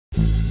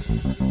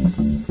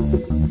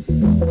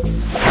Okay,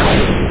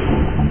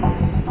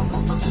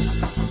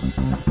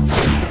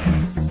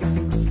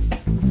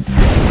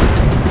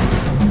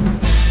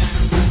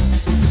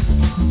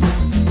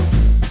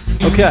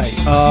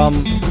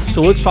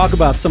 so let's talk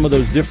about some of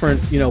those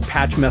different,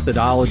 patch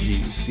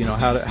methodologies.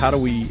 How do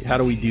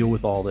we deal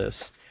with all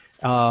this?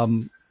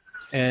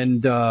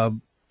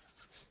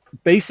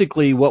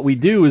 Basically, what we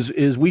do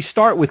is we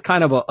start with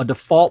kind of a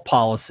default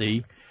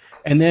policy,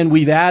 and then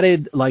we've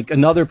added, like,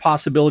 another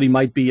possibility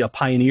might be a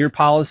pioneer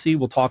policy.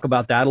 We'll talk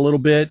about that a little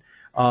bit.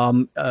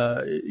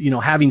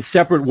 Having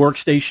separate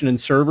workstation and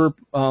server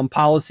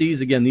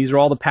policies. Again, these are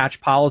all the patch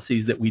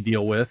policies that we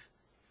deal with.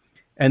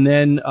 And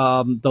then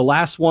the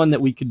last one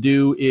that we could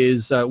do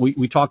is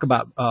we talk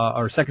about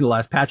our second to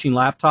last, patching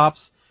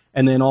laptops,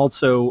 and then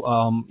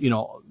also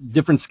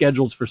different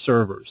schedules for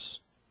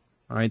servers.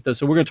 All right,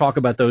 so we're going to talk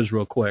about those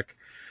real quick.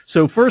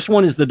 So first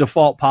one is the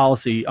default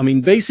policy. I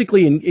mean,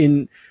 basically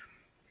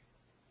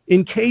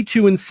in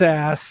K2 and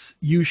SAS,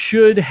 you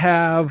should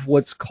have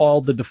what's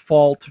called the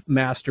default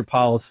master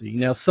policy.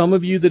 Now, some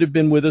of you that have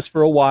been with us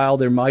for a while,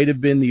 there might have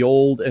been the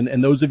old,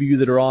 and those of you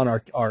that are on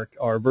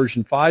our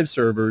version 5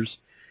 servers,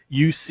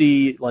 you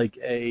see like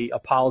a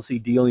policy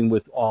dealing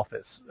with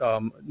Office.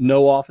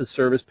 No Office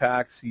service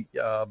packs,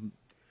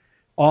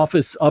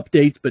 Office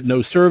updates but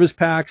no service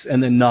packs,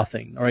 and then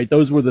nothing. All right,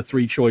 those were the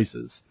three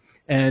choices.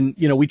 And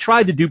we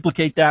tried to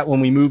duplicate that when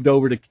we moved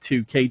over to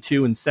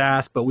K2 and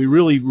SAS, but we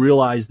really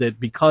realized that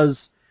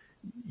because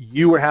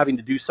you were having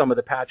to do some of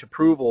the patch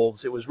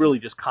approvals, it was really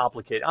just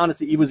complicated.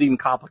 Honestly, it was even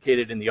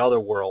complicated in the other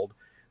world.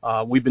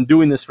 We've been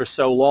doing this for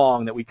so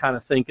long that we kind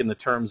of think in the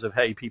terms of,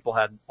 hey, people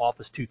had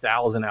Office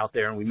 2000 out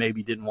there and we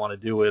maybe didn't want to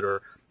do it,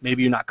 or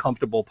maybe you're not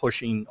comfortable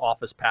pushing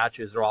Office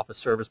patches or Office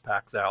service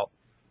packs out.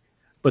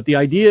 But the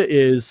idea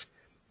is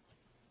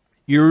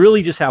you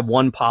really just have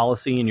one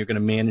policy, and you're going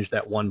to manage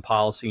that one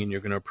policy, and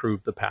you're going to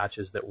approve the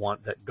patches that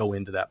go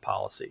into that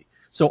policy.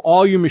 So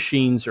all your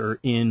machines are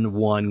in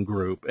one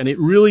group, and it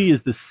really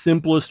is the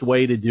simplest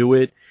way to do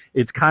it.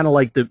 It's kind of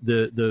like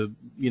the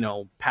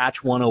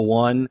patch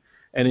 101.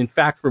 And in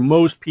fact, for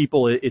most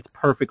people, it's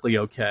perfectly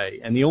okay.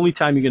 And the only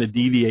time you're going to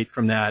deviate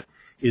from that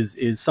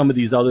is some of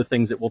these other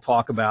things that we'll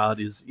talk about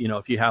is,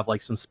 if you have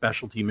like some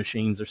specialty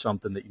machines or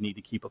something that you need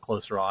to keep a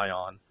closer eye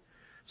on.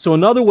 So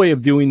another way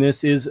of doing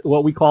this is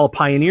what we call a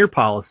pioneer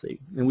policy.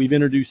 And we've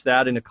introduced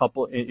that in a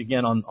couple,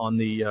 again, on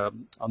the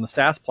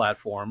SAS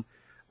platform.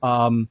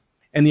 And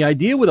the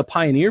idea with a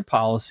pioneer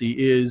policy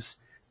is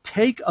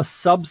take a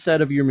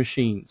subset of your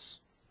machines.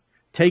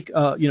 Take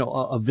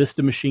a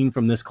Vista machine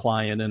from this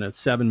client and a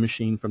 7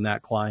 machine from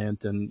that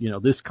client, and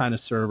this kind of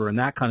server and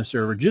that kind of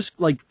server. Just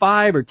like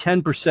 5 or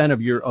 10%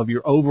 of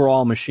your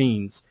overall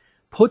machines,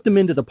 put them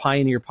into the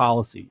pioneer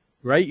policy.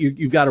 Right?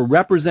 You've got a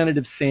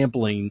representative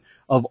sampling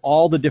of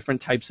all the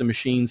different types of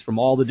machines from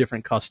all the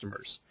different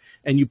customers,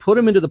 and you put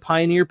them into the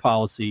pioneer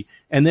policy.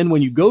 And then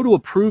when you go to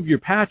approve your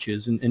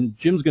patches, and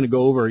Jim's going to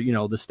go over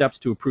the steps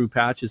to approve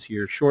patches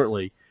here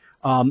shortly.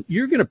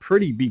 You're going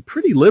to be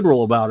pretty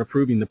liberal about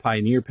approving the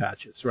pioneer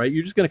patches, right?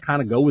 You're just going to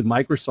kind of go with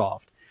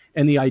Microsoft.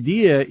 And the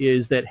idea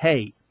is that,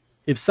 hey,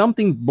 if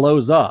something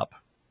blows up,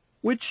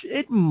 which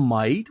it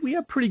might, we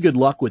have pretty good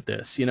luck with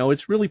this.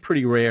 It's really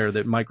pretty rare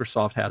that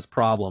Microsoft has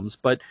problems.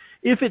 But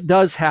if it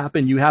does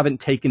happen, you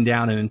haven't taken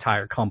down an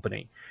entire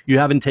company. You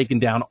haven't taken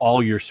down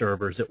all your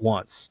servers at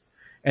once.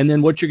 And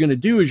then what you're going to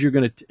do is you're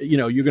going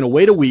to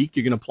wait a week.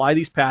 You're going to apply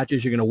these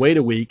patches. You're going to wait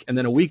a week, and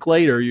then a week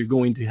later, you're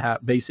going to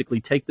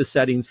basically take the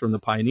settings from the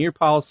pioneer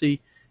policy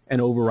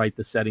and overwrite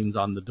the settings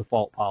on the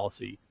default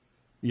policy.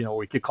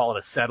 We could call it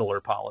a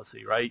settler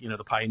policy, right?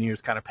 The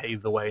pioneers kind of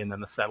pave the way, and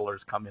then the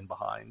settlers come in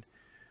behind.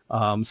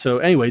 So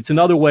anyway, it's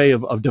another way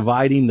of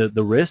dividing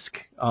the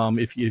risk.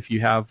 If you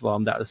have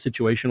a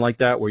situation like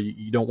that where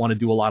you don't want to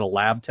do a lot of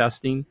lab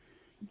testing.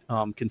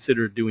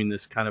 Consider doing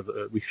this kind of,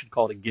 we should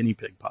call it a guinea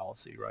pig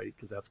policy, right?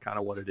 Because that's kind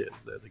of what it is,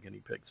 the guinea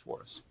pigs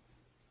for us.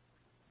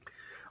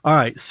 All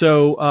right,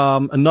 so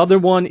another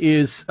one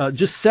is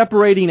just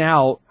separating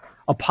out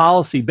a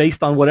policy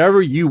based on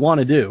whatever you want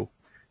to do.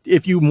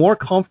 If you're more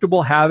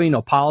comfortable having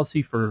a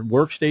policy for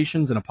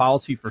workstations and a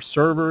policy for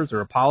servers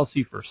or a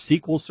policy for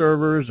SQL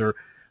servers, or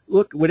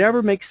look,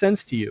 whatever makes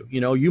sense to you.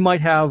 You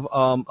might have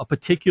a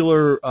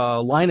particular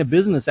line of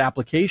business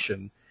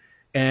application,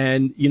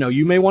 and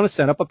you may want to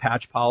set up a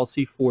patch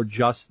policy for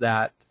just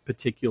that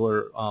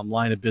particular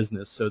line of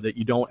business, so that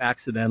you don't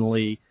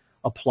accidentally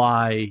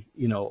apply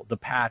the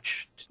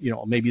patch.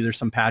 Maybe there's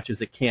some patches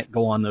that can't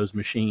go on those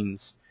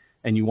machines,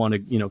 and you want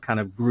to kind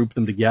of group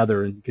them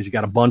together, and because you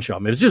got a bunch of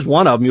them. If it's just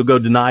one of them, you'll go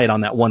deny it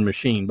on that one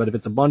machine. But if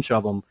it's a bunch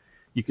of them,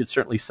 you could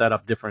certainly set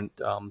up different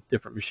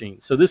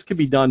machines. So this could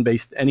be done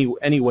based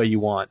any way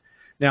you want.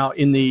 Now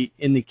in the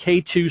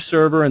K2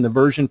 server and the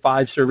version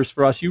 5 servers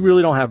for us, you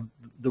really don't have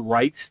the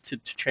rights to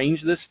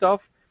change this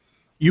stuff.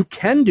 You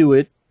can do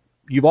it.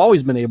 You've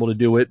always been able to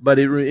do it, but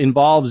it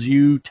involves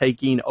you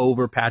taking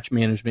over patch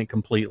management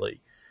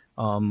completely.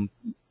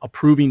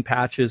 Approving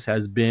patches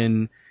has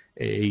been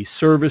a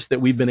service that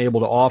we've been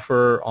able to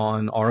offer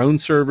on our own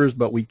servers,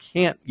 but we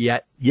can't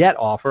yet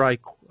offer. I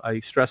I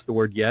stress the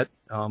word yet.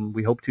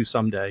 We hope to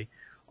someday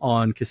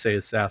on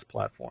Kaseya's SaaS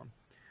platform.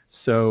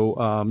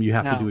 So you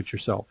have to do it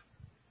yourself.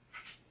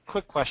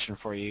 Quick question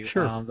for you.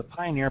 Sure. The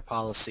Pioneer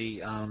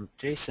policy,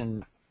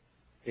 Jason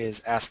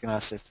is asking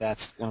us if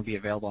that's going to be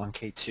available on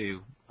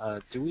K2.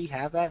 Do we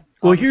have that?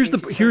 Well, here's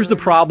the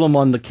problem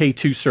on the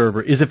K2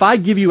 server is if I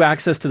give you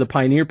access to the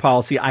Pioneer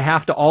policy, I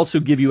have to also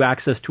give you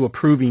access to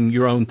approving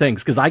your own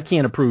things because I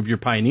can't approve your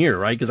Pioneer,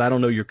 right? Because I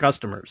don't know your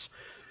customers.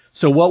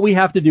 So what we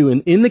have to do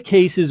in the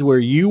cases where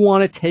you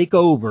want to take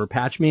over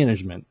patch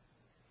management,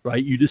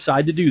 right? You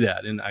decide to do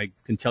that, and I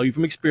can tell you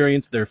from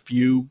experience, there are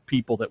few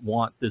people that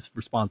want this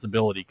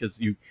responsibility because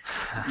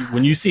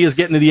when you see us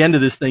getting to the end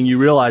of this thing, you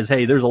realize,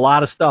 hey, there's a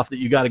lot of stuff that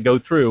you got to go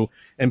through,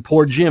 and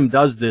poor Jim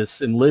does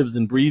this and lives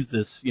and breathes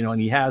this, and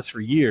he has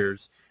for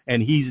years,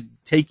 and he's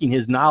taking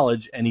his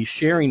knowledge and he's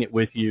sharing it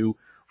with you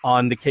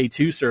on the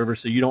K2 server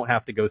so you don't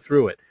have to go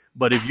through it.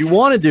 But if you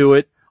want to do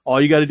it, all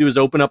you got to do is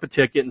open up a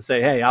ticket and say,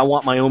 hey, I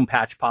want my own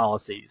patch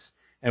policies.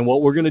 And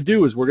what we're going to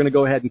do is we're going to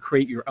go ahead and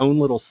create your own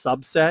little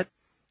subset.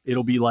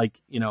 It'll be like,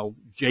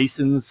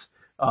 Jason's,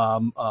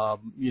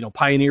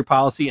 Pioneer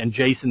policy and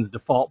Jason's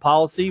default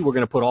policy. We're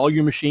going to put all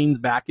your machines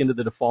back into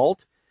the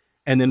default,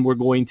 and then we're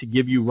going to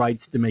give you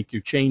rights to make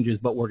your changes.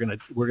 But we're going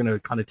to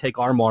kind of take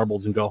our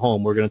marbles and go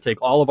home. We're going to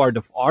take all of our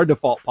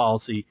default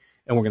policy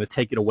and we're going to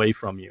take it away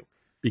from you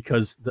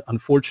because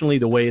unfortunately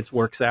the way it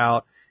works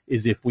out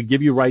is if we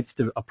give you rights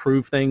to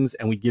approve things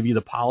and we give you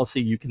the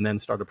policy, you can then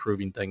start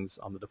approving things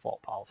on the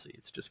default policy.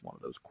 It's just one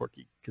of those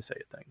quirky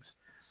Kaseya things.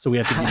 So we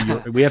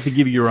have to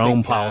give you your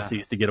own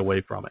policies to get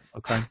away from it.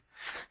 Okay.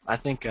 I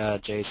think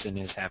Jason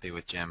is happy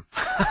with Jim.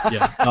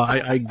 Yeah, no,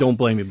 I don't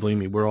blame you. Believe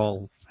me, we're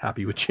all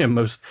happy with Jim.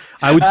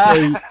 I would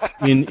say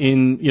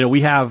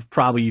we have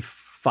probably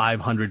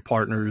 500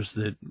 partners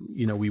that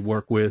we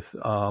work with.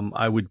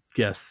 I would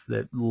guess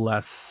that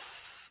less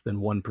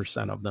than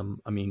 1% of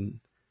them,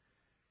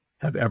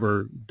 have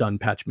ever done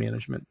patch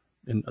management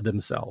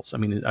themselves. I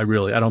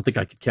don't think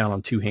I could count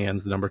on two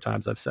hands the number of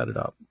times I've set it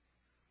up.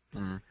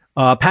 Mm.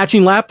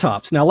 Patching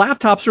laptops. Now,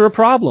 laptops are a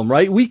problem,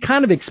 right? We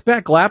kind of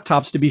expect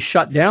laptops to be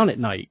shut down at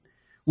night.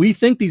 We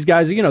think these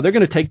guys, they're going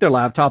to take their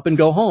laptop and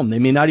go home. They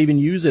may not even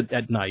use it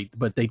at night,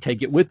 but they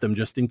take it with them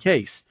just in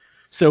case.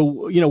 So,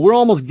 we're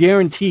almost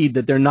guaranteed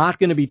that they're not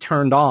going to be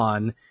turned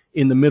on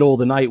in the middle of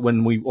the night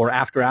or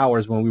after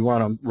hours when we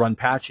want to run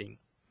patching.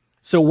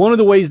 So one of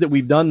the ways that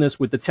we've done this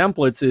with the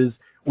templates is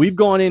we've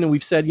gone in and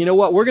we've said, you know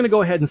what, we're going to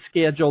go ahead and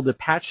schedule the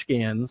patch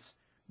scans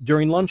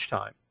during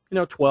lunchtime.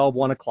 12,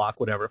 1 o'clock,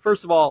 whatever.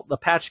 First of all, the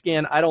patch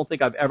scan, I don't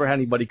think I've ever had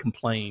anybody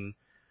complain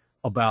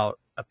about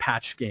a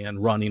patch scan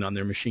running on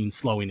their machine,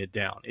 slowing it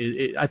down.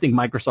 I think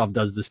Microsoft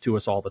does this to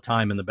us all the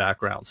time in the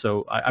background,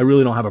 so I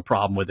really don't have a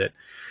problem with it.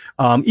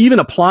 Even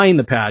applying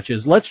the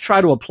patches, let's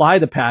try to apply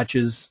the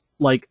patches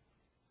like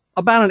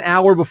about an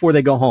hour before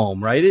they go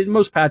home, right? In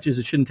most patches,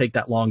 it shouldn't take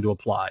that long to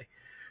apply.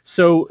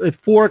 So at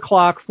 4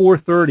 o'clock,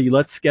 4:30,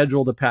 let's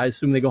schedule the patch,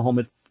 assuming they go home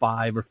at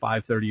 5 or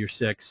 5:30 or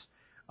 6.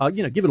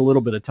 Give it a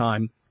little bit of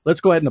time. Let's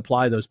go ahead and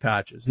apply those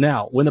patches.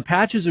 Now, when the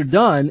patches are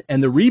done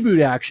and the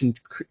reboot action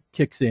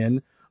kicks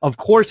in, of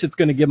course it's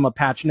going to give them a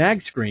patch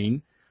nag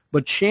screen,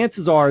 but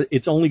chances are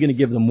it's only going to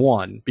give them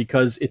one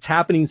because it's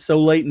happening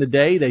so late in the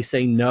day, they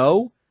say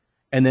no,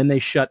 and then they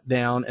shut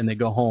down and they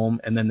go home,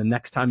 and then the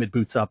next time it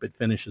boots up, it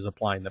finishes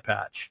applying the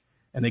patch.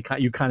 And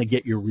you kind of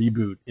get your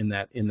reboot in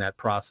that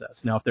process.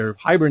 Now, if they're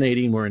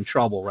hibernating, we're in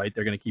trouble, right?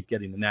 They're going to keep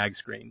getting the nag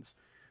screens.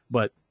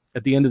 But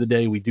at the end of the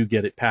day, we do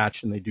get it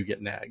patched and they do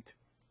get nagged.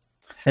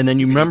 And then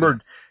you remember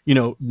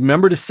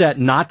to set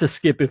not to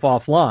skip if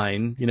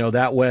offline.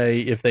 That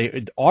way, if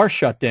they are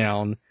shut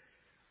down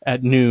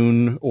at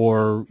noon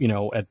or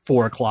at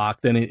 4 o'clock,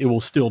 then it will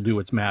still do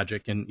its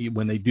magic. And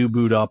when they do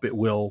boot up, it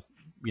will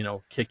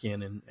kick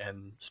in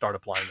and start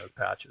applying those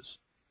patches.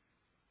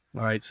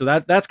 All right, so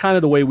that's kind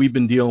of the way we've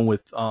been dealing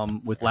with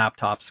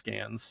laptop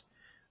scans,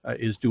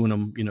 is doing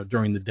them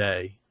during the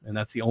day, and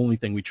that's the only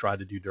thing we try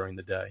to do during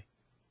the day.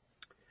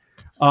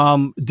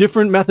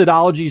 Different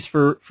methodologies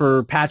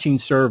for patching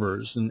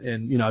servers,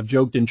 and I've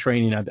joked in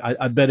training.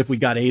 I bet if we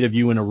got 8 of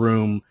you in a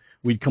room,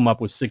 we'd come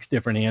up with 6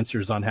 different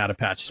answers on how to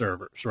patch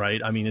servers, right?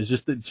 It's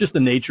just the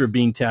nature of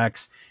being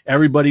techs.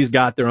 Everybody's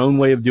got their own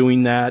way of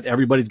doing that.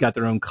 Everybody's got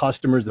their own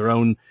customers, their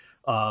own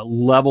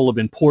level of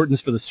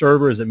importance for the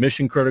server. Is it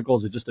mission critical?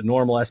 Is it just a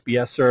normal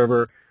SBS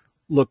server?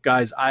 Look,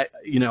 guys,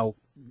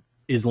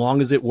 as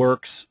long as it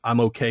works, I'm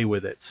okay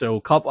with it.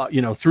 So,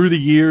 through the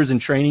years and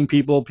training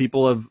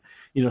people have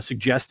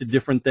suggested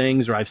different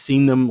things, or I've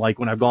seen them, like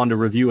when I've gone to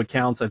review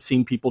accounts, I've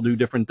seen people do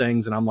different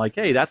things, and I'm like,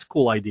 hey, that's a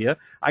cool idea.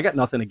 I got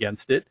nothing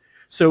against it.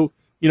 So,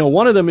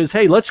 one of them is,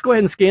 hey, let's go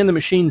ahead and scan the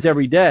machines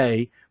every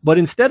day, but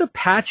instead of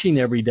patching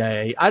every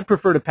day, I'd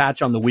prefer to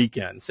patch on the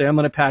weekend. Say I'm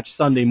going to patch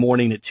Sunday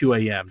morning at 2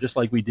 a.m., just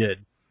like we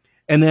did.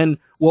 And then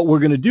what we're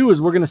going to do is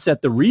we're going to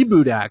set the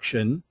reboot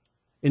action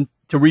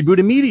to reboot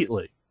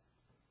immediately.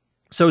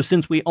 So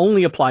since we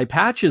only apply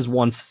patches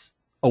once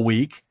a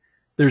week,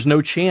 there's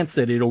no chance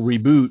that it'll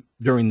reboot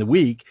during the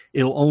week.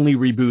 It'll only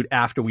reboot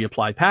after we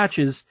apply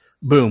patches.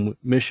 Boom,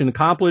 mission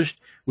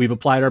accomplished. We've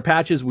applied our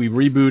patches. We've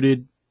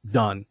rebooted.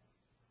 Done.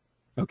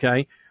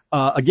 Okay.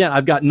 Again,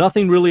 I've got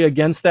nothing really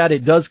against that.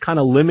 It does kind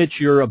of limit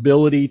your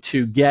ability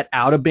to get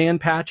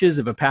out-of-band patches.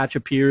 If a patch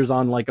appears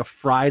on like a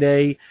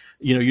Friday,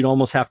 you'd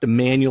almost have to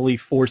manually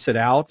force it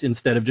out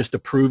instead of just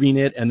approving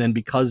it. And then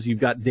because you've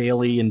got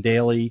daily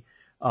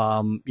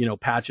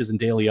patches and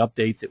daily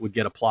updates, it would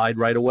get applied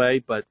right away.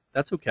 But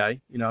that's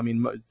okay. I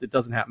mean, it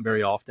doesn't happen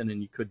very often,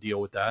 and you could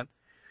deal with that.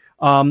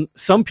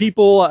 Some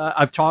people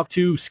I've talked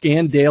to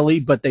scan daily,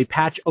 but they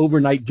patch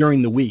overnight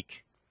during the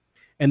week.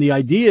 And the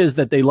idea is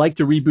that they like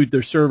to reboot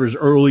their servers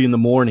early in the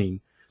morning.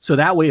 So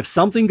that way, if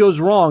something goes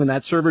wrong and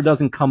that server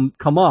doesn't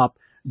come up,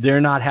 they're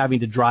not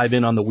having to drive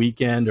in on the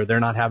weekend, or they're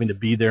not having to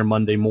be there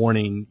Monday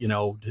morning,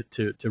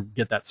 to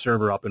get that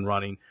server up and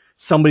running.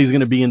 Somebody's going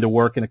to be into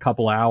work in a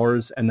couple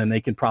hours, and then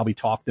they can probably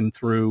talk them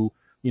through,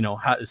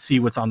 how to see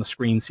what's on the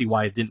screen, see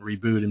why it didn't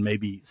reboot, and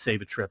maybe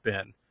save a trip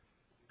in.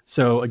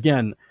 So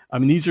again, I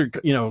mean, these are,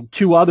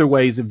 two other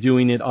ways of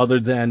doing it other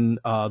than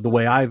the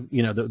way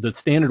the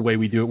standard way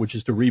we do it, which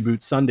is to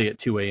reboot Sunday at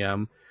 2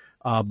 a.m.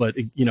 But,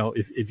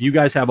 if you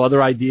guys have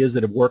other ideas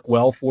that have worked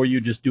well for you,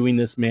 just doing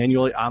this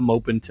manually, I'm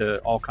open to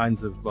all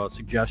kinds of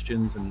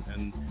suggestions,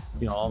 and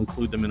I'll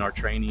include them in our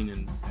training,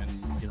 and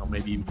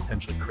maybe even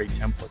potentially create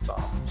templates on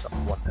them or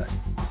something one day.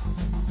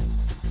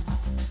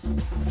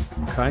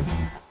 Okay.